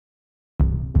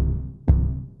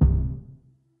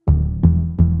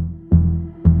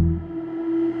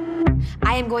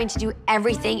am going to do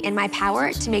everything in my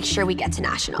power to make sure we get to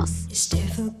nationals.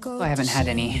 I haven't had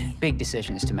any big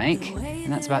decisions to make,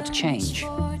 and that's about to change.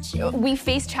 We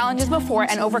faced challenges before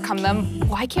and overcome them.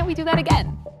 Why can't we do that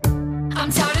again?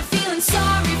 I'm tired of feeling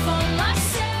sorry for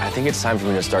myself. I think it's time for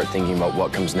me to start thinking about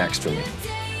what comes next for me.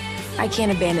 I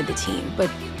can't abandon the team, but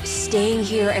staying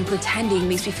here and pretending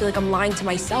makes me feel like I'm lying to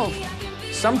myself.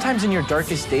 Sometimes in your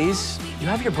darkest days, you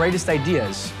have your brightest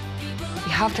ideas.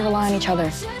 We have to rely on each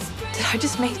other. Did I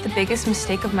just make the biggest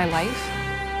mistake of my life?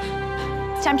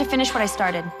 It's time to finish what I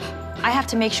started. I have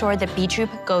to make sure that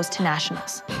B-Troupe goes to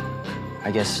nationals.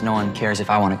 I guess no one cares if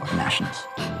I want to go to nationals.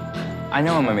 I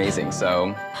know I'm amazing,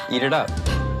 so eat it up.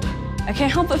 I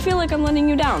can't help but feel like I'm letting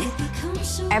you down.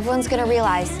 Everyone's gonna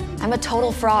realize I'm a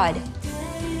total fraud.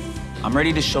 I'm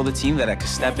ready to show the team that I can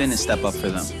step in and step up for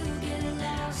them.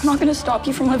 I'm not gonna stop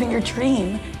you from living your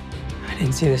dream. I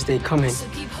didn't see this day coming.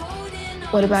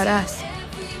 What about us?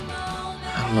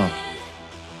 I don't know.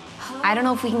 I don't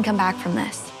know if we can come back from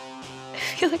this. I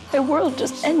feel like my world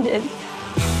just ended.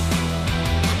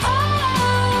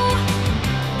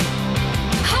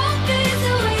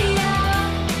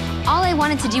 All I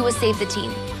wanted to do was save the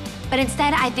team. But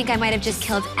instead, I think I might have just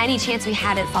killed any chance we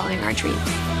had at following our dreams.